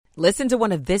Listen to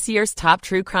one of this year's top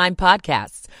true crime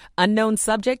podcasts. Unknown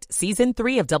Subject, Season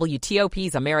 3 of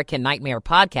WTOP's American Nightmare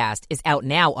podcast is out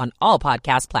now on all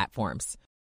podcast platforms.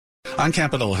 On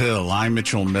Capitol Hill, I'm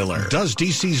Mitchell Miller. Does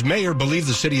D.C.'s mayor believe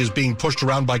the city is being pushed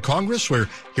around by Congress? We're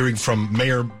hearing from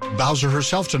Mayor Bowser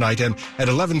herself tonight. And at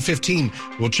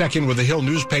 11:15, we'll check in with the Hill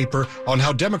newspaper on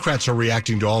how Democrats are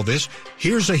reacting to all this.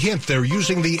 Here's a hint. They're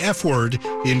using the F word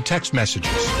in text messages.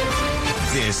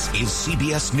 This is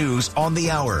CBS News on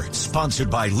the Hour, sponsored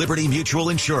by Liberty Mutual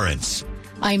Insurance.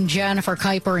 I'm Jennifer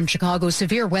Kuiper in Chicago.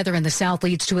 Severe weather in the south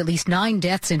leads to at least 9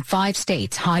 deaths in 5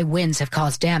 states. High winds have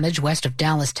caused damage west of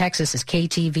Dallas, Texas, as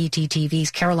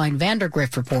KTVT-TV's Caroline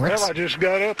Vandergrift reports. Well, I just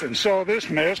got up and saw this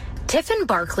mess. Tiffin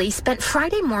Barkley spent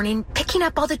Friday morning picking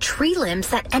up all the tree limbs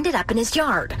that ended up in his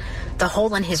yard. The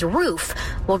hole in his roof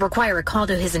will require a call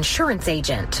to his insurance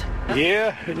agent.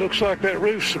 Yeah, it looks like that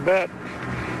roof's about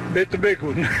a bit the big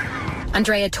one.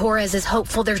 Andrea Torres is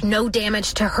hopeful there's no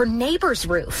damage to her neighbor's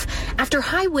roof after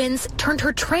high winds turned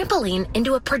her trampoline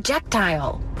into a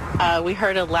projectile. We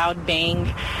heard a loud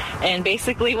bang, and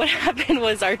basically what happened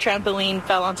was our trampoline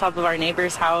fell on top of our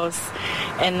neighbor's house,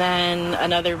 and then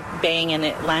another bang, and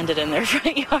it landed in their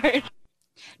front yard.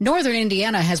 Northern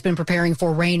Indiana has been preparing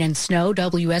for rain and snow.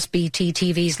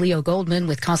 WSBT-TV's Leo Goldman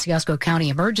with Kosciuszko County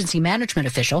Emergency Management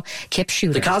official Kip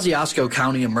Shooter. The Kosciuszko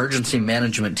County Emergency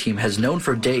Management team has known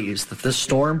for days that this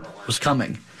storm was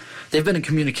coming. They've been in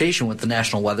communication with the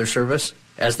National Weather Service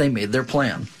as they made their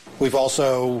plan. We've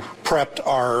also prepped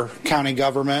our county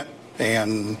government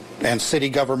and city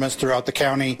governments throughout the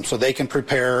county so they can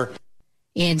prepare.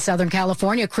 In Southern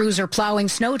California, crews are plowing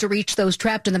snow to reach those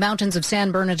trapped in the mountains of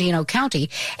San Bernardino County.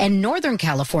 And Northern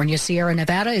California, Sierra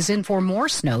Nevada is in for more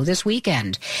snow this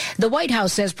weekend. The White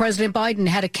House says President Biden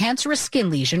had a cancerous skin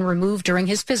lesion removed during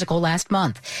his physical last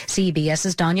month.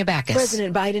 CBS's Danya Backus.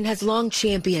 President Biden has long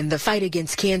championed the fight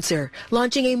against cancer,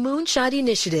 launching a moonshot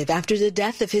initiative after the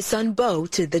death of his son Beau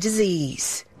to the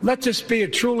disease. Let this be a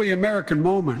truly American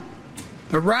moment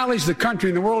that rallies the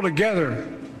country and the world together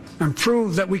and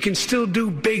prove that we can still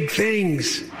do big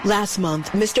things. Last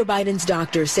month, Mr. Biden's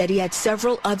doctor said he had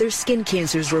several other skin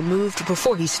cancers removed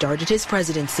before he started his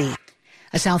presidency.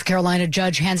 A South Carolina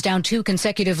judge hands down 2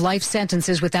 consecutive life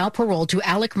sentences without parole to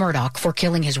Alec Murdaugh for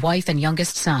killing his wife and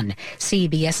youngest son.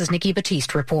 CBS's Nikki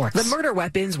Batiste reports. The murder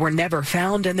weapons were never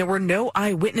found and there were no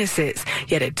eyewitnesses.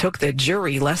 Yet it took the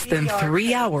jury less than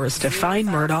 3 hours to find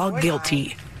Murdaugh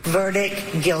guilty.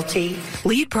 Verdict, guilty.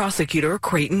 Lead prosecutor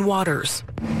Creighton Waters.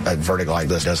 A verdict like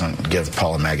this doesn't give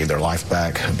Paul and Maggie their life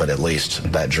back, but at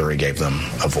least that jury gave them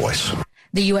a voice.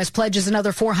 The U.S. pledges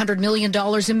another $400 million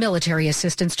in military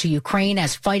assistance to Ukraine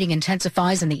as fighting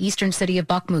intensifies in the eastern city of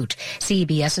Bakhmut.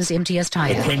 CBS's Imtiaz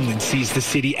Taya. The Kremlin sees the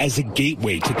city as a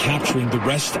gateway to capturing the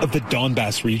rest of the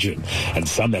Donbass region. And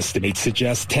some estimates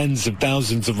suggest tens of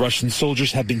thousands of Russian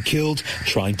soldiers have been killed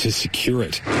trying to secure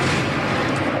it.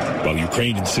 While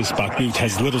Ukraine insists Bakhmut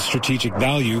has little strategic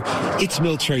value, its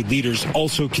military leaders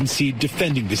also concede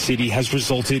defending the city has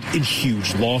resulted in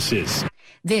huge losses.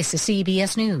 This is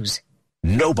CBS News.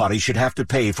 Nobody should have to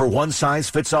pay for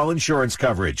one-size-fits-all insurance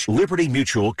coverage. Liberty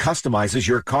Mutual customizes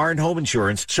your car and home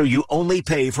insurance so you only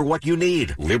pay for what you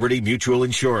need. Liberty Mutual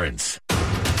Insurance.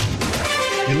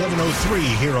 11:03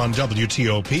 here on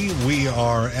WTOP. We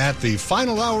are at the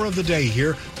final hour of the day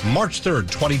here, March 3rd,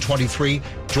 2023.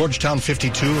 Georgetown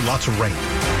 52, lots of rain.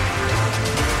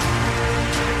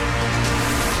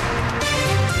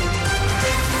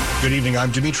 Good evening,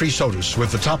 I'm Dimitri Sotis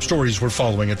with the top stories we're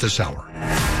following at this hour.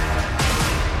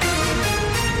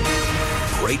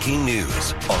 Breaking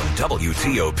news on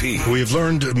WTOP. We have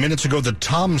learned minutes ago that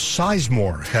Tom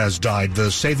Sizemore has died, the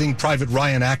Saving Private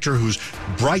Ryan actor whose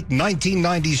bright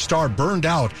 1990s star burned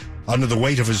out under the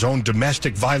weight of his own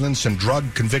domestic violence and drug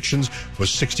convictions, was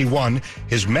 61.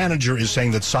 His manager is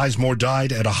saying that Sizemore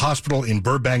died at a hospital in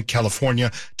Burbank,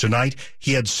 California tonight.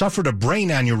 He had suffered a brain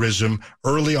aneurysm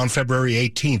early on February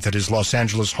 18th at his Los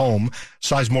Angeles home.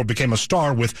 Sizemore became a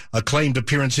star with acclaimed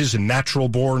appearances in Natural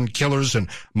Born Killers and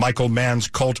Michael Mann's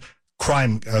cult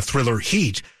crime thriller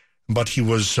Heat. But he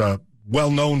was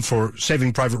well known for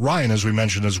Saving Private Ryan, as we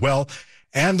mentioned as well.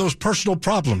 And those personal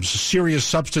problems, serious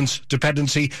substance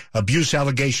dependency, abuse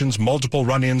allegations, multiple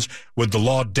run-ins with the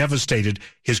law devastated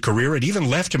his career. It even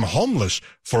left him homeless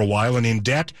for a while and in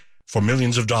debt for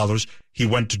millions of dollars. He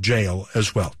went to jail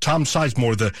as well. Tom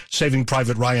Sizemore, the Saving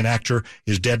Private Ryan actor,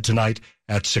 is dead tonight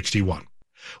at 61.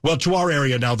 Well, to our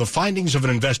area now, the findings of an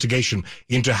investigation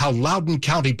into how Loudoun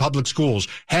County Public Schools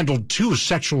handled 2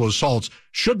 sexual assaults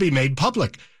should be made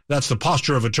public. That's the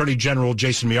posture of Attorney General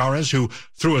Jason Miyares, who,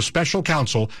 through a special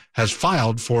counsel, has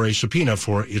filed for a subpoena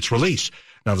for its release.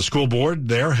 Now, the school board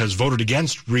there has voted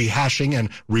against rehashing and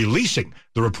releasing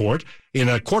the report. In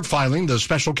a court filing, the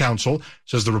special counsel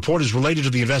says the report is related to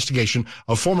the investigation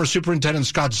of former Superintendent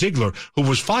Scott Ziegler, who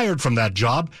was fired from that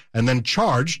job and then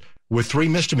charged with 3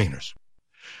 misdemeanors.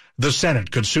 The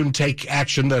Senate could soon take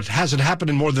action that hasn't happened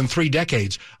in more than 3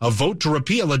 decades, a vote to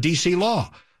repeal a D.C.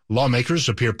 law. Lawmakers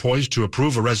appear poised to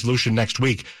approve a resolution next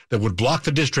week that would block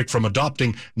the district from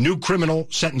adopting new criminal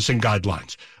sentencing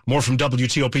guidelines. More from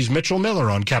WTOP's Mitchell Miller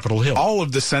on Capitol Hill. All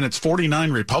of the Senate's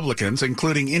 49 Republicans,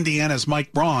 including Indiana's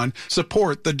Mike Braun,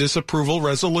 support the disapproval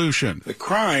resolution. The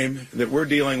crime that we're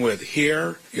dealing with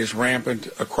here is rampant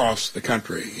across the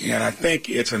country, and I think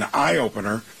it's an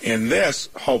eye-opener, and this,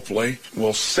 hopefully,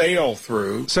 will sail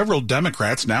through. Several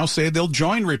Democrats now say they'll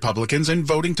join Republicans in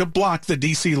voting to block the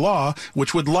D.C. law,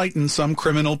 which would lighten some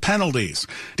criminal penalties.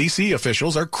 D.C.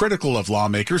 officials are critical of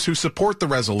lawmakers who support the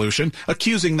resolution,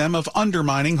 accusing them of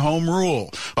undermining home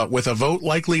rule. But with a vote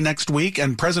likely next week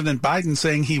and President Biden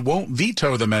saying he won't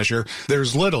veto the measure,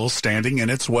 there's little standing in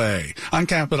its way. On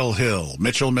Capitol Hill,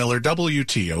 Mitchell Miller,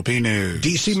 WTOP News.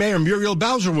 D.C. Mayor Muriel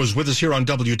Bowser was with us here on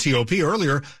WTOP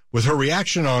earlier with her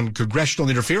reaction on congressional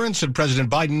interference and President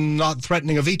Biden not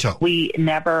threatening a veto. We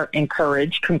never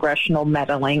encourage congressional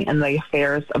meddling in the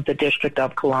affairs of the District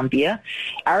of Columbia.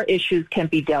 Our issues can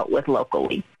be dealt with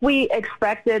locally. We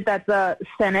expected that the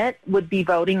Senate would be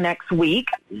voting next week.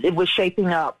 It was shaping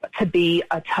up to be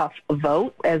a tough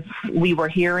vote, as we were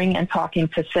hearing and talking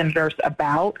to senators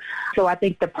about. So I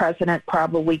think the president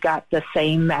probably got the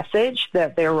same message,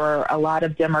 that there were a lot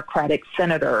of Democratic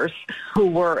senators who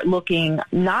were looking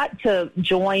not to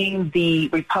join the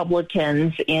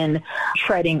Republicans in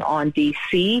treading on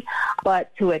D.C.,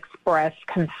 but to express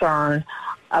concern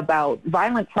about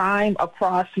violent crime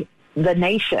across the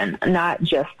nation, not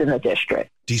just in the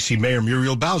district. D.C. Mayor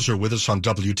Muriel Bowser with us on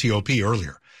WTOP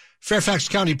earlier. Fairfax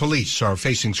County Police are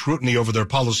facing scrutiny over their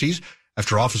policies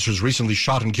after officers recently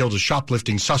shot and killed a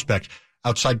shoplifting suspect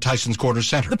outside Tyson's Corner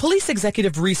Center. The Police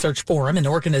Executive Research Forum, an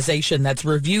organization that's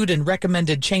reviewed and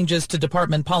recommended changes to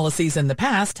department policies in the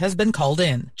past, has been called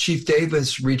in. Chief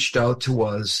Davis reached out to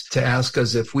us to ask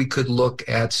us if we could look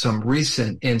at some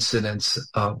recent incidents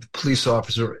of police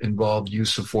officer-involved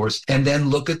use of force and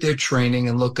then look at their training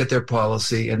and look at their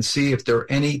policy and see if there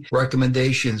are any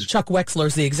recommendations. Chuck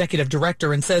Wexler's the executive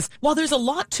director and says, while there's a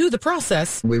lot to the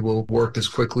process, we will work as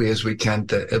quickly as we can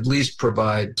to at least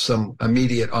provide some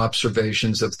immediate observations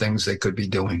of things they could be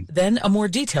doing. Then a more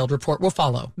detailed report will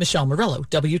follow. Michelle Murillo,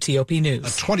 WTOP News.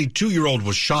 A 22-year-old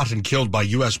was shot and killed by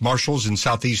U.S. Marshals in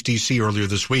Southeast D.C. earlier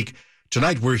this week.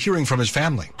 Tonight, we're hearing from his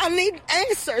family. I need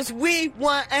answers. We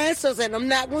want answers, and I'm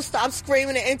not going to stop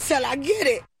screaming it until I get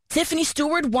it. Tiffany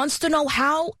Stewart wants to know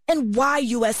how and why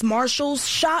U.S. Marshals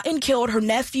shot and killed her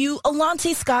nephew,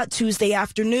 Alante Scott, Tuesday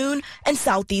afternoon in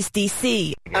Southeast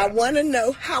D.C. I want to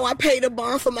know how I paid a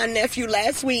bond for my nephew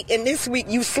last week, and this week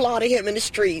you slaughtered him in the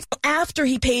streets. After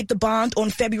he paid the bond on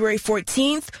February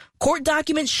 14th, court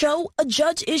documents show a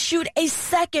judge issued a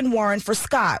second warrant for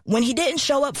Scott when he didn't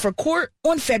show up for court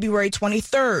on February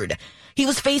 23rd. He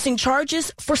was facing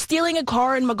charges for stealing a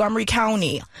car in Montgomery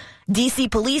County. D.C.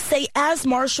 police say as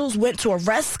marshals went to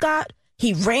arrest Scott,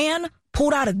 he ran,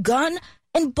 pulled out a gun,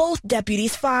 and both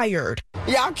deputies fired.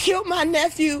 Y'all killed my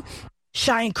nephew.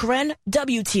 Cheyenne Karen,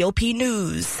 WTOP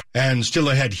News. And still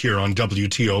ahead here on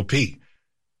WTOP.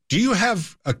 Do you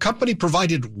have a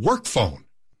company-provided work phone?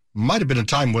 Might have been a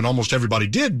time when almost everybody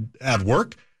did at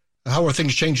work. How are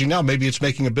things changing now? Maybe it's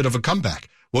making a bit of a comeback.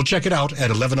 We'll check it out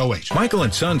at 11:08. Michael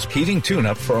 & Son's heating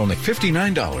tune-up for only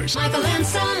 $59. Michael &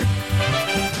 Son.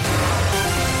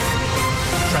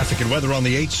 Traffic and weather on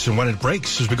the 8s and when it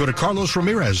breaks as we go to Carlos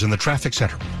Ramirez in the traffic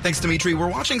center. Thanks, Dimitri. We're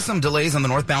watching some delays on the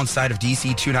northbound side of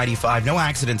DC 295. No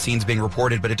accident scenes being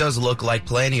reported, but it does look like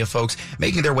plenty of folks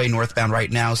making their way northbound right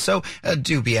now. So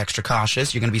do be extra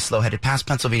cautious. You're going to be slow headed past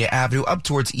Pennsylvania Avenue up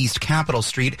towards East Capitol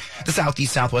Street. The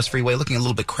Southeast Southwest Freeway looking a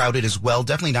little bit crowded as well.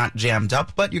 Definitely not jammed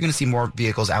up, but you're going to see more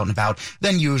vehicles out and about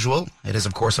than usual. It is,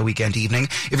 of course, a weekend evening.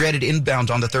 If you're headed inbound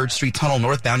on the 3rd Street Tunnel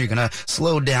northbound, you're going to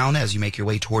slow down as you make your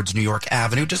way towards New York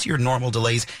Avenue. Just your normal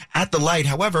delays at the light.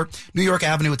 However, New York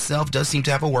Avenue itself does seem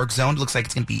to have a work zone. It looks like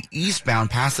it's going to be eastbound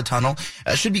past the tunnel.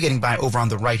 Should be getting by over on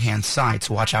the right-hand side,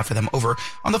 so watch out for them over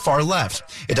on the far left.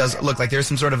 It does look like there's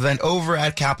some sort of event over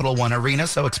at Capital One Arena,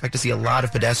 so expect to see a lot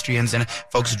of pedestrians and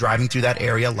folks driving through that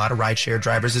area. A lot of rideshare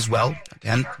drivers as well.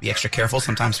 Again, be extra careful.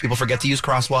 Sometimes people forget to use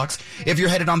crosswalks. If you're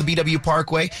headed on the BW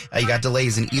Parkway, you got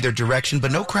delays in either direction,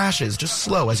 but no crashes. Just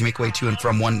slow as you make your way to and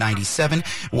from 197.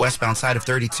 Westbound side of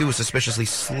 32 is suspiciously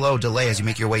slow delay as you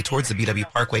make your way towards the BW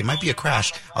Parkway. It might be a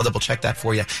crash. I'll double check that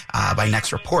for you by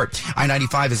next report.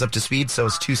 I-95 is up to speed, so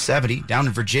is 270. Down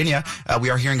in Virginia, we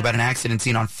are hearing about an accident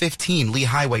scene on 15 Lee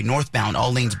Highway northbound.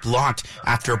 All lanes blocked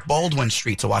after Baldwin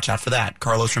Street, so watch out for that.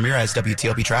 Carlos Ramirez,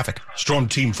 WTOP Traffic. Storm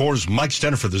Team 4's Mike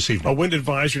Stennifer this evening. A wind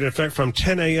advisory in effect from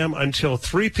 10 a.m. until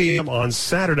 3 p.m. on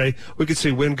Saturday. We could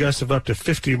see wind gusts of up to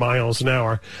 50 miles an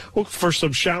hour. Look for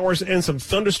some showers and some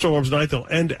thunderstorms tonight. They'll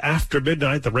end after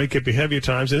midnight. The rain could be heavy at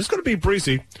times, and it's going to be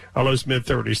breezy. Our lows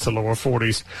mid-30s to lower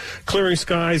 40s. Clearing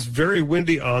skies, very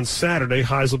windy on Saturday.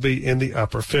 Highs will be in the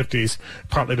upper 50s.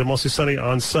 Partly to mostly sunny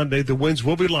on Sunday. The winds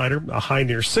will be lighter, a high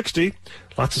near 60.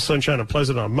 Lots of sunshine and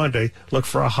pleasant on Monday. Look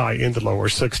for a high in the lower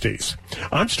 60s.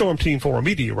 I'm Storm Team 4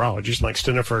 meteorologist Mike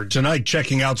Stennifer. Tonight,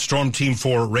 checking out Storm Team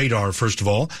 4 radar, first of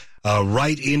all.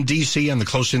 Right in D.C. and the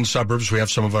close-in suburbs, we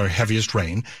have some of our heaviest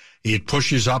rain. It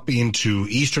pushes up into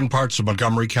eastern parts of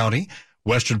Montgomery County,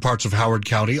 western parts of Howard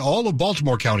County, all of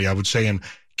Baltimore County, I would say, and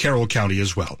Carroll County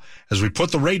as well. As we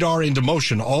put the radar into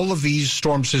motion, all of these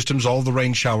storm systems, all of the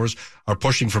rain showers are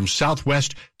pushing from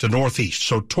southwest to northeast,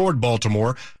 so toward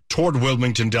Baltimore, toward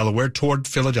Wilmington, Delaware, toward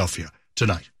Philadelphia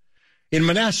tonight. In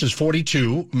Manassas,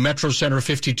 42, Metro Center,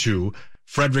 52,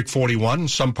 Frederick, 41.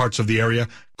 Some parts of the area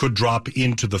could drop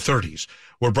into the 30s.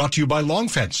 We're brought to you by Long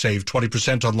Fence. Save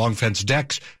 20% on Long Fence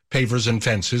decks, pavers, and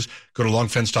fences. Go to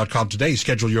longfence.com today.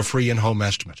 Schedule your free in-home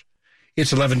estimate.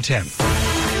 It's 11:10.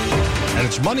 And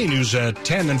it's Money News at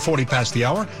 10 and 40 past the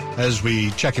hour as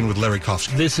we check in with Larry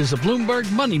Kofsky. This is a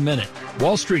Bloomberg Money Minute.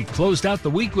 Wall Street closed out the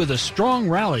week with a strong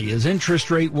rally as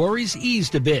interest rate worries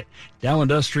eased a bit. Dow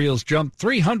Industrials jumped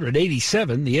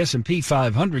 387. The S&P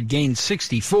 500 gained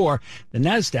 64. The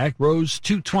Nasdaq rose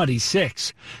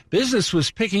 226. Business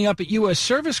was picking up at U.S.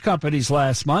 service companies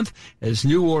last month as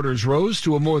new orders rose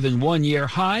to a more than one-year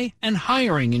high and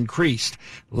hiring increased.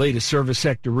 The latest service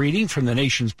sector reading from the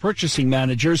nation's purchasing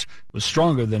managers was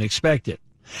stronger than expected.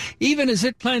 Even as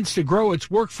it plans to grow its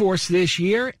workforce this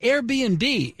year,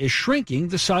 Airbnb is shrinking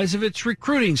the size of its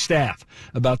recruiting staff.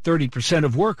 About 30%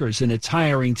 of workers in its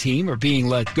hiring team are being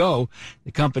let go.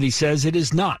 The company says it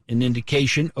is not an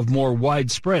indication of more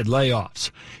widespread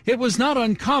layoffs. It was not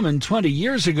uncommon 20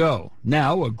 years ago.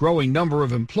 Now, a growing number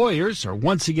of employers are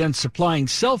once again supplying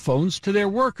cell phones to their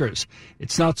workers.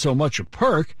 It's not so much a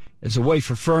perk as a way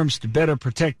for firms to better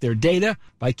protect their data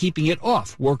by keeping it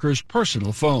off workers'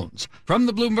 personal phones. From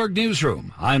the Bloomberg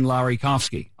Newsroom, I'm Larry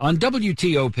Kofsky on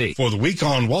WTOP. For the week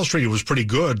on Wall Street, it was pretty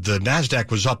good. The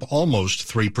Nasdaq was up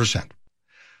almost 3%.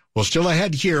 Well, still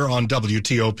ahead here on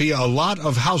WTOP, a lot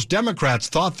of House Democrats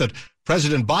thought that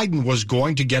President Biden was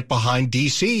going to get behind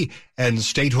D.C. and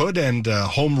statehood and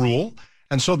home rule,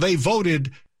 and so they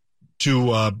voted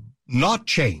to not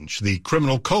change the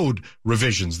criminal code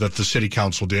revisions that the city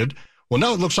council did. Well,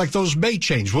 now it looks like those may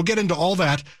change. We'll get into all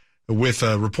that with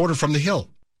a reporter from the Hill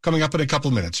coming up in a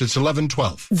couple minutes. It's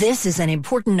 11:12. This is an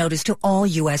important notice to all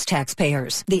U.S.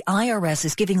 taxpayers. The IRS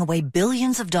is giving away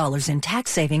billions of dollars in tax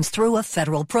savings through a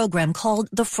federal program called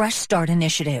the Fresh Start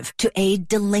Initiative to aid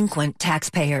delinquent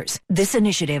taxpayers. This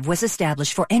initiative was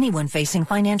established for anyone facing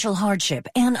financial hardship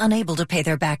and unable to pay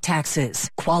their back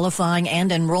taxes. Qualifying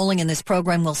and enrolling in this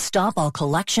program will stop all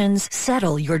collections,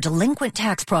 settle your delinquent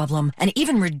tax problem, and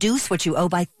even reduce what you owe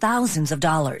by thousands of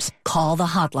dollars. Call the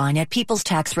hotline at People's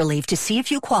Tax Relief to see if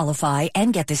you qualify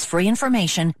and get this free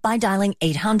information by dialing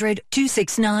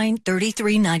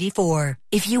 800-269-3394.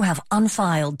 If you have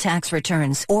unfiled tax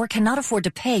returns or cannot afford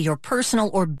to pay your personal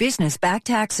or business back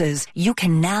taxes, you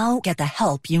can now get the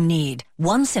help you need.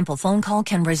 One simple phone call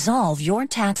can resolve your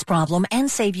tax problem and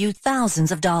save you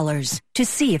thousands of dollars. To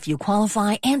see if you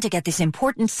qualify and to get this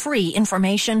important free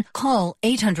information, call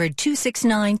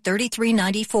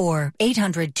 800-269-3394.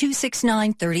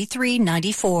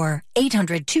 800-269-3394.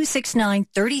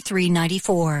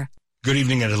 800-269-3394. Good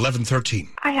evening at 11:13.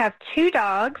 I have two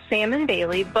dogs, Sam and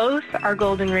Bailey. Both are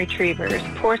golden retrievers.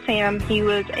 Poor Sam, he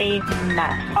was a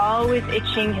mess. Always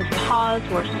itching. His paws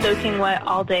were soaking wet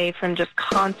all day from just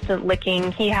constant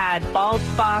licking. He had bald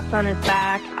spots on his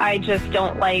back. I just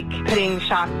don't like putting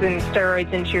shots and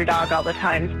steroids into your dog all the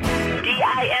time.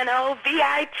 DINOVITE.com.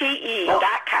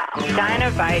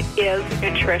 Dinovite is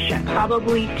nutrition.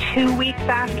 Probably 2 weeks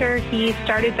after he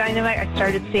started Dinovite, I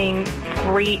started seeing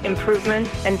great improvements.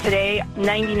 And today,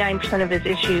 99% of his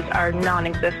issues are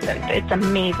non-existent. It's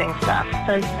amazing stuff.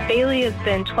 So Bailey has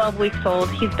been 12 weeks old.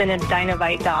 He's been a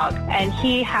Dinovite dog, and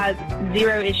he has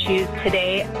zero issues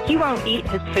today. He won't eat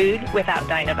his food without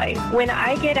Dinovite. When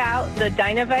I get out the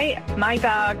Dinovite, my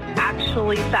dogs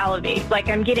actually salivate, like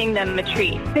I'm getting them a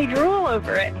treat. They drool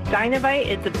over it. Dinovite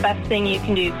is the best thing you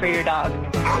can do for your dog.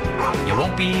 You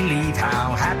won't believe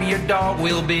how happy your dog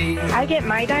will be. I get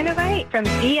my Dinovite from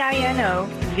DINOVITE.com.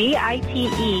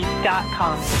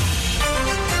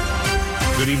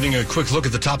 Good evening. A quick look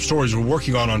at the top stories we're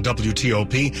working on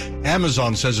WTOP.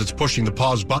 Amazon says it's pushing the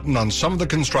pause button on some of the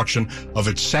construction of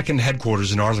its second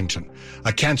headquarters in Arlington.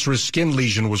 A cancerous skin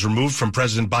lesion was removed from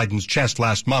President Biden's chest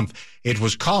last month. It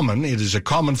is a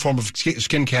common form of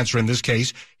skin cancer in this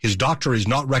case. His doctor is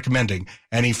not recommending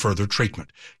any further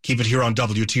treatment. Keep it here on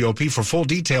WTOP for full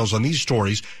details on these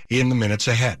stories in the minutes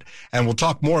ahead. And we'll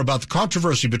talk more about the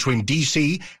controversy between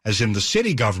D.C., as in the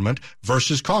city government,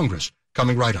 versus Congress,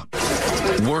 coming right up.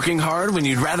 Working hard when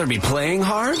you'd rather be playing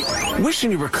hard?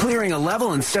 Wishing you were clearing a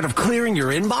level instead of clearing your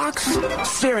inbox?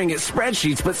 Staring at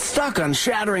spreadsheets but stuck on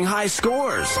shattering high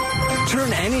scores?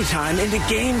 Turn any time into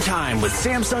game time with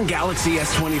Samsung Galaxy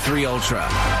S23 Ultra.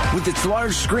 With its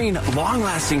large screen,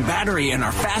 long-lasting battery, and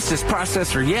our fastest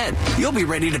processor yet, you'll be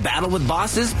ready to battle with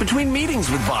bosses between meetings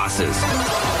with bosses.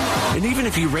 And even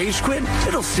if you rage quit,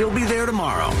 it'll still be there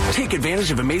tomorrow. Take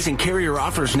advantage of amazing carrier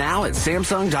offers now at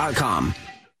Samsung.com.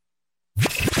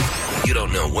 You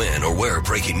don't know when or where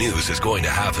breaking news is going to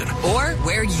happen. Or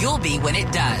where you'll be when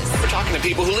it does. We're talking to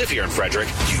people who live here in Frederick.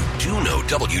 You do know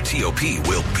WTOP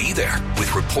will be there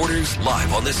with reporters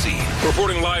live on the scene.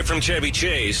 Reporting live from Chevy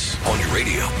Chase. On your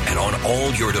radio and on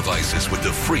all your devices with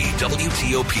the free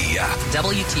WTOP app.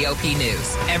 WTOP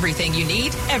News. Everything you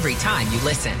need, every time you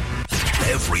listen.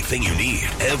 Everything you need,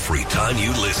 every time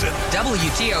you listen.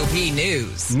 WTOP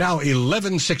News. Now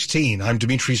 11:16. I'm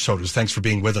Dimitri Sotis. Thanks for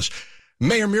being with us.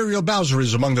 Mayor Muriel Bowser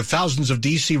is among the thousands of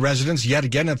D.C. residents yet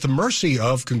again at the mercy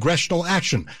of congressional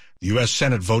action. The U.S.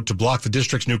 Senate vote to block the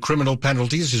district's new criminal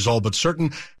penalties is all but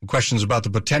certain. Questions about the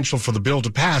potential for the bill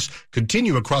to pass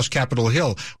continue across Capitol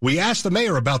Hill. We asked the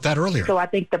mayor about that earlier. So I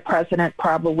think the president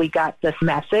probably got this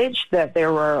message that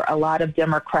there were a lot of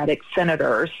Democratic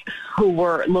senators who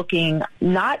were looking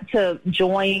not to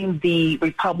join the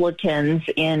Republicans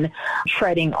in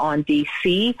treading on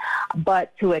D.C.,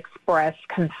 but to express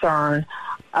concern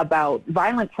about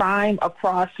violent crime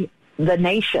across the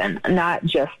nation, not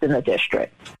just in the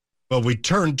district. Well, we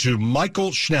turn to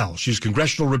Michael Schnell. She's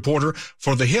congressional reporter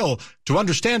for The Hill to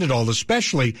understand it all,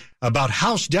 especially about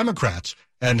House Democrats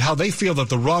and how they feel that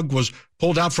the rug was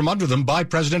pulled out from under them by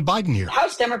President Biden here.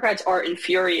 House Democrats are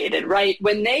infuriated, right?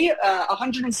 When they,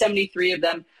 173 of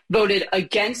them, voted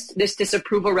against this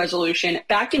disapproval resolution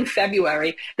back in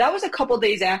February. That was a couple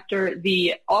days after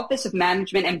the Office of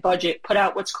Management and Budget put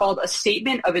out what's called a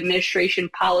Statement of Administration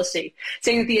Policy,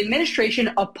 saying that the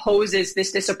administration opposes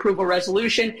this disapproval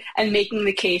resolution and making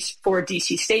the case for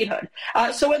D.C. statehood.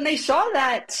 So when they saw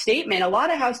that statement, a lot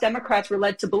of House Democrats were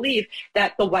led to believe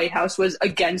that the White House was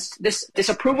against this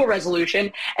disapproval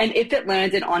resolution, and if it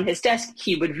landed on his desk,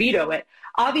 he would veto it.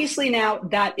 Obviously now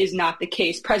that is not the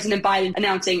case. President Biden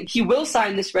announcing he will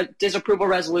sign this disapproval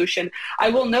resolution. I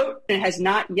will note it has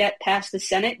not yet passed the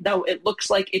Senate, though it looks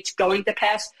like it's going to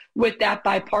pass with that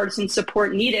bipartisan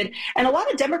support needed. And a lot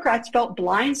of Democrats felt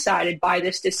blindsided by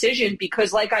this decision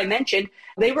because, like I mentioned,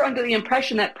 they were under the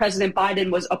impression that President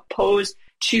Biden was opposed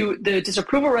to the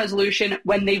disapproval resolution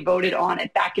when they voted on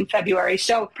it back in February.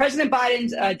 So President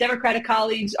Biden's Democratic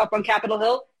colleagues up on Capitol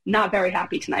Hill, not very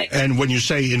happy tonight. And when you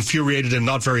say infuriated and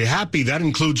not very happy, that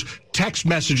includes text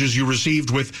messages you received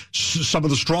with some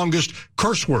of the strongest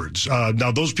curse words.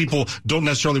 Now, those people don't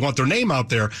necessarily want their name out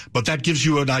there, but that gives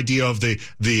you an idea of the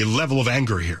level of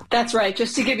anger here. That's right.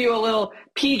 Just to give you a little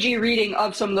PG reading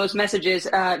of some of those messages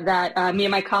that me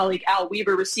and my colleague Al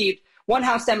Weber received. One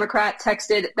House Democrat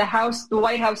texted, the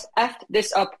White House effed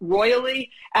this up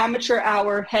royally. Amateur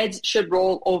hour, heads should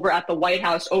roll over at the White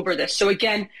House over this. So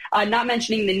again, not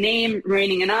mentioning the name,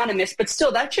 remaining anonymous, but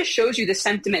still that just shows you the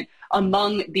sentiment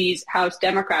among these House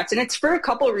Democrats. And it's for a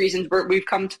couple of reasons where we've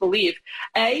come to believe.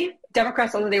 A,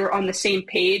 Democrats thought they were on the same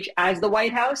page as the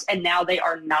White House, and now they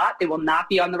are not. They will not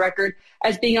be on the record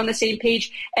as being on the same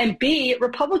page. And B,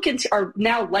 Republicans are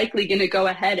now likely going to go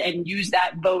ahead and use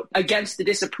that vote against the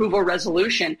disapproval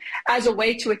resolution as a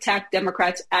way to attack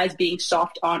Democrats as being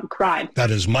soft on crime.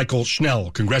 That is Michael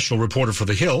Schnell, congressional reporter for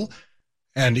The Hill,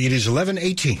 and it is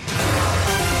 11:18.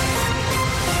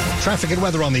 Traffic and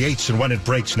weather on the 8s and when it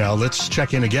breaks now. Let's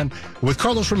check in again with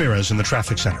Carlos Ramirez in the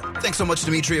traffic center. Thanks so much,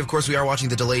 Dimitri. Of course, we are watching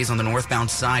the delays on the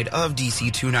northbound side of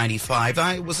DC 295.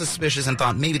 I was suspicious and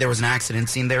thought maybe there was an accident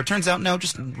scene there. Turns out, no,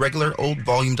 just regular old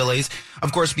volume delays.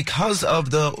 Of course, because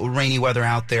of the rainy weather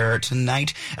out there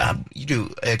tonight, you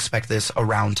do expect this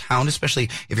around town, especially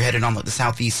if you're headed on the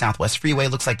southeast southwest freeway.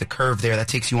 Looks like the curve there that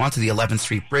takes you onto the 11th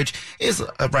Street Bridge is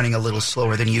running a little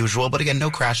slower than usual. But again,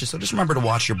 no crashes, so just remember to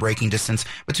watch your braking distance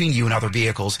between between you and other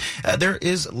vehicles. There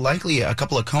is likely a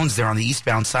couple of cones there on the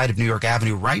eastbound side of New York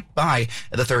Avenue right by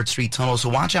the 3rd Street Tunnel, so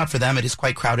watch out for them. It is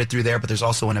quite crowded through there, but there's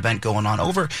also an event going on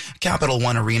over Capital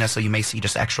One Arena, so you may see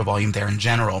just extra volume there in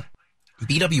general.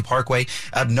 BW Parkway,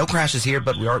 no crashes here,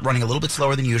 but we are running a little bit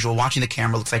slower than usual. Watching the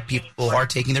camera, looks like people are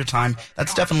taking their time.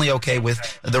 That's definitely okay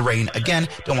with the rain. Again,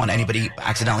 don't want anybody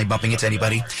accidentally bumping into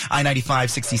anybody.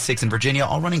 I-95, 66 in Virginia,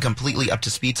 all running completely up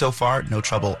to speed so far. No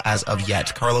trouble as of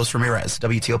yet. Carlos Ramirez,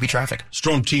 WTOP Traffic.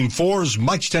 Storm Team 4's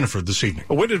Mike Steniford this evening.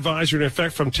 A wind advisory in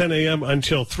effect from 10 a.m.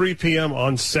 until 3 p.m.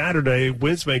 on Saturday.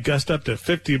 Winds may gust up to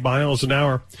 50 miles an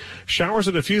hour. Showers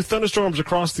and a few thunderstorms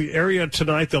across the area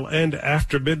tonight. They'll end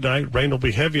after midnight. Rain will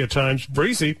be heavy at times,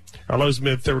 breezy. Our lows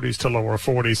mid-30s to lower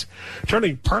 40s.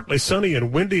 Turning partly sunny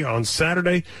and windy on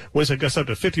Saturday. Winds that gust up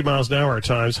to 50 miles an hour at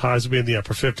times. Highs will be in the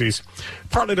upper 50s.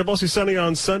 Partly to mostly sunny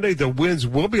on Sunday. The winds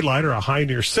will be lighter, a high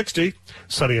near 60.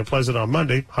 Sunny and pleasant on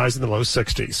Monday. Highs in the low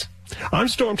 60s. I'm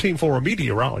Storm Team 4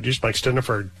 meteorologist Mike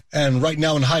Steniford. And right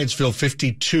now in Hyattsville,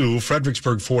 52.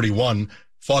 Fredericksburg, 41.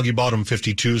 Foggy Bottom,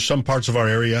 52. Some parts of our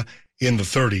area in the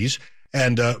 30s.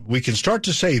 And we can start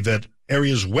to say that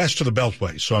areas west of the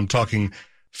Beltway, so I'm talking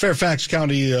Fairfax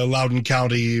County, Loudoun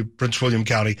County, Prince William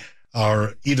County,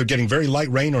 are either getting very light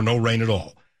rain or no rain at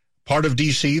all. Part of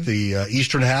D.C., the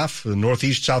eastern half, the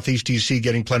northeast, southeast D.C.,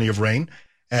 getting plenty of rain.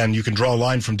 And you can draw a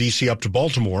line from D.C. up to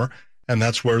Baltimore, and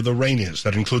that's where the rain is.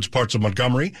 That includes parts of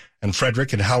Montgomery and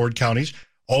Frederick and Howard counties,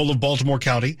 all of Baltimore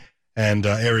County, and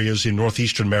areas in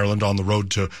northeastern Maryland on the road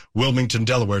to Wilmington,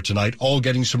 Delaware tonight, all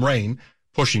getting some rain,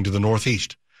 pushing to the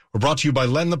northeast. We're brought to you by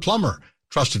Len the Plumber.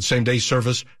 Trusted same-day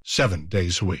service 7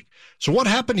 days a week. So what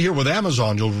happened here with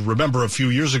Amazon? You'll remember a few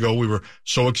years ago we were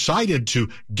so excited to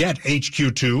get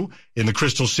HQ2 in the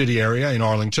Crystal City area in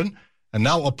Arlington, and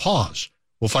now a pause.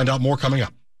 We'll find out more coming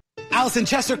up. Allison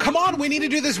Chester, come on, we need to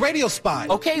do this radio spot.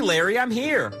 Okay, Larry, I'm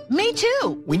here. Me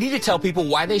too. We need to tell people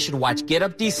why they should watch Get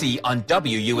Up DC on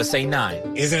WUSA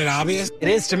 9. Isn't it obvious? It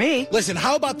is to me. Listen,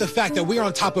 how about the fact that we're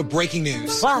on top of breaking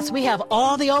news? Plus, we have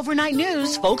all the overnight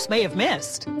news folks may have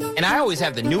missed. And I always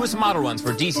have the newest model runs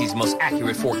for DC's most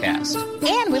accurate forecast.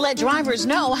 And we let drivers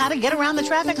know how to get around the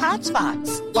traffic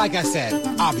hotspots. Like I said,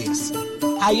 obvious.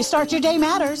 How you start your day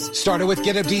matters. Started with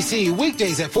Get Up DC,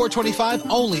 weekdays at 4:25,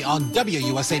 only on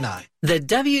WUSA 9. The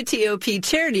WTOP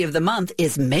Charity of the Month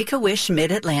is Make-A-Wish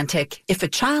Mid-Atlantic. If a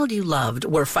child you loved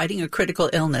were fighting a critical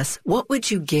illness, what would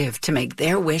you give to make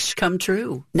their wish come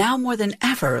true? Now more than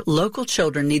ever, local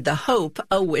children need the hope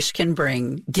a wish can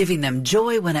bring, giving them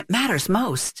joy when it matters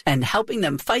most and helping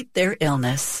them fight their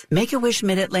illness. Make-A-Wish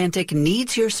Mid-Atlantic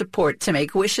needs your support to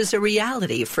make wishes a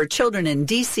reality for children in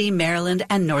D.C., Maryland,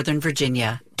 and Northern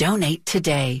Virginia. Donate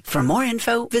today. For more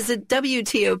info, visit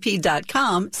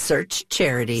WTOP.com, search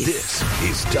charities. This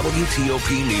is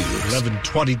WTOP News.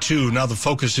 11:22. Now the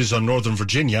focus is on Northern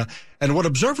Virginia and what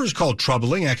observers call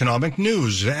troubling economic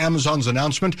news. Amazon's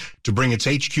announcement to bring its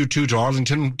HQ2 to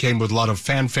Arlington came with a lot of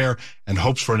fanfare and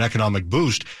hopes for an economic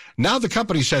boost. Now the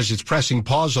company says it's pressing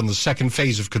pause on the second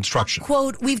phase of construction.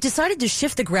 Quote, we've decided to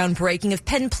shift the groundbreaking of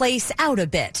Penn Place out a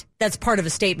bit. That's part of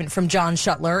a statement from John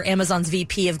Shuttler, Amazon's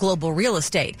VP of Global Real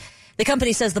Estate. The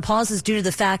company says the pause is due to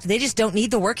the fact they just don't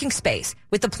need the working space,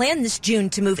 with the plan this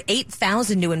June to move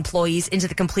 8,000 new employees into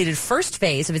the completed first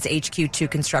phase of its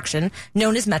HQ2 construction,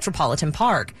 known as Metropolitan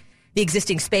Park. The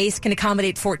existing space can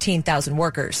accommodate 14,000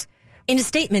 workers. In a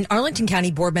statement, Arlington County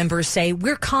board members say,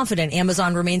 we're confident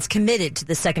Amazon remains committed to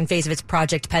the second phase of its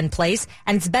project Penn Place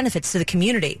and its benefits to the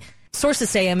community. Sources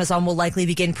say Amazon will likely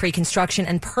begin pre-construction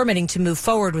and permitting to move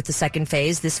forward with the second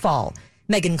phase this fall.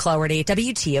 Megan Cloherty,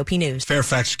 WTOP News.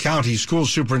 Fairfax County School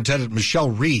Superintendent Michelle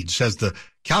Reed says the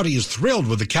county is thrilled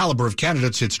with the caliber of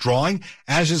candidates it's drawing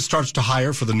as it starts to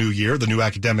hire for the new year, the new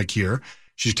academic year.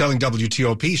 She's telling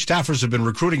WTOP staffers have been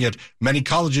recruiting at many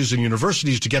colleges and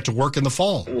universities to get to work in the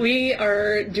fall. We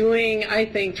are doing, I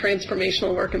think,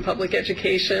 transformational work in public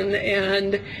education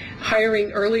and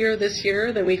hiring earlier this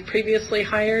year than we've previously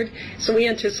hired. So we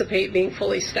anticipate being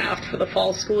fully staffed for the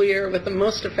fall school year with the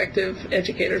most effective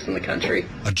educators in the country.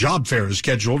 A job fair is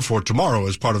scheduled for tomorrow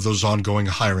as part of those ongoing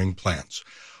hiring plans.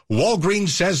 Walgreens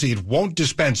says it won't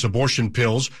dispense abortion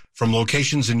pills from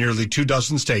locations in nearly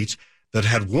 24 states that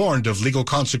had warned of legal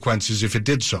consequences if it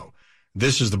did so.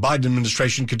 This as the Biden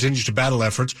administration continues to battle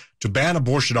efforts to ban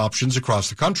abortion options across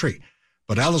the country.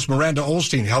 But Alice Miranda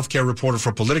Olstein, healthcare reporter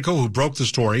for Politico, who broke the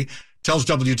story, tells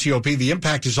WTOP the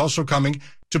impact is also coming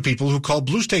to people who call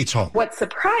blue states home. What's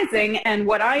surprising and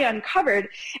what I uncovered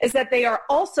is that they are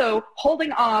also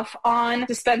holding off on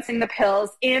dispensing the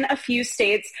pills in a few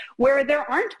states where there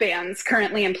aren't bans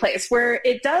currently in place, where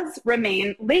it does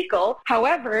remain legal.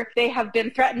 However, they have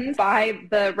been threatened by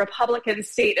the Republican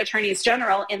state attorneys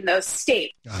general in those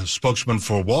states. A spokesman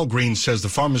for Walgreens says the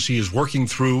pharmacy is working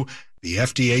through the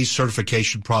FDA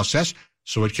certification process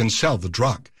so it can sell the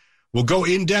drug. We'll go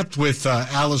in depth with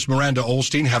Alice Miranda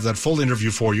Olstein, have that full interview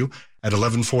for you at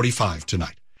 11:45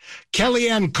 tonight.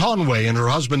 Kellyanne Conway and her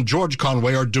husband George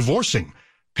Conway are divorcing.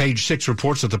 Page 6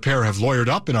 reports that the pair have lawyered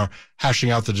up and are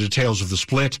hashing out the details of the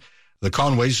split. The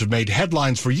Conways have made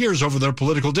headlines for years over their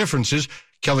political differences.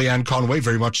 Kellyanne Conway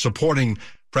very much supporting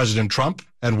President Trump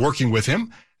and working with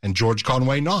him, and George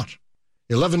Conway not.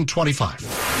 11:25.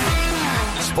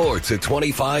 Sports at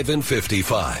 25 and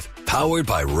 55. Powered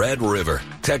by Red River.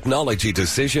 Technology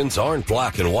decisions aren't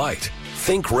black and white.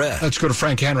 Think red. Let's go to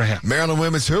Frank Hanrahan. Maryland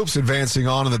women's hoops advancing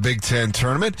on in the Big Ten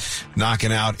tournament,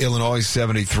 knocking out Illinois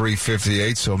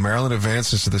 73-58. So Maryland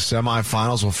advances to the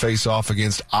semifinals. Will face off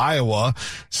against Iowa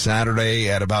Saturday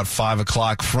at about 5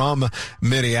 o'clock from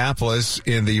Minneapolis.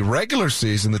 In the regular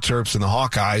season, the Terps and the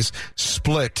Hawkeyes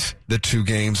split the two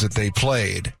games that they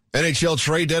played. NHL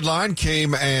trade deadline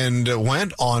came and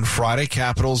went on Friday.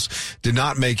 Capitals did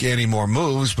not make any more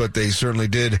moves, but they certainly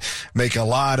did make a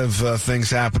lot of things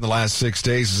happen the last 6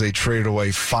 days as they traded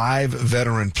away 5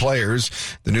 veteran players.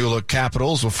 The New Look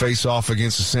Capitals will face off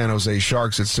against the San Jose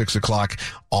Sharks at 6 o'clock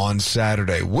on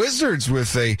Saturday. Wizards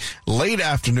with a late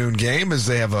afternoon game as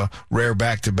they have a rare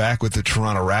back-to-back with the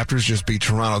Toronto Raptors. Just beat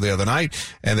Toronto the other night,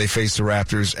 and they face the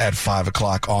Raptors at 5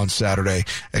 o'clock on Saturday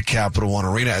at Capital One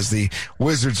Arena as the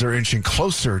Wizards are inching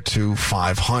closer to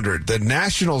 500. The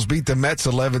Nationals beat the Mets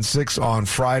 11-6 on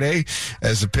Friday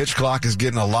as the pitch clock is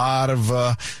getting a lot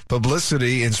of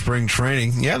publicity in spring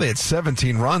training. Yeah, they had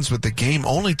 17 runs, but the game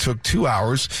only took 2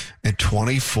 hours and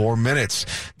 24 minutes.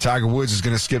 Tiger Woods is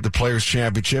going to skip the Players'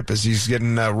 Championship as he's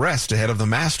getting rest ahead of the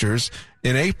Masters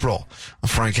in April.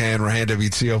 Frank Hanrahan,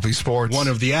 WTOP Sports. One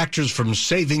of the actors from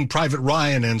Saving Private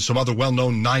Ryan and some other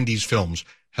well-known 90s films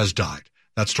has died.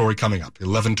 That story coming up,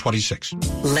 11:26.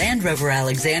 Land Rover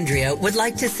Alexandria would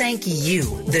like to thank you,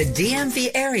 the DMV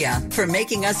area, for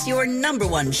making us your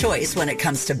 #1 choice when it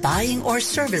comes to buying or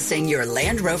servicing your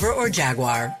Land Rover or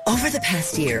Jaguar. Over the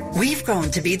past year, we've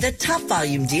grown to be the top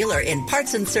volume dealer in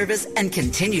parts and service and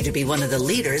continue to be one of the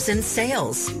leaders in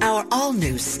sales. Our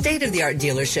all-new state-of-the-art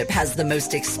dealership has the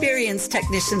most experienced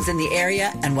technicians in the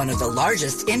area and one of the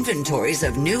largest inventories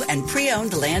of new and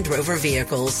pre-owned Land Rover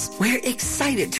vehicles. We're excited to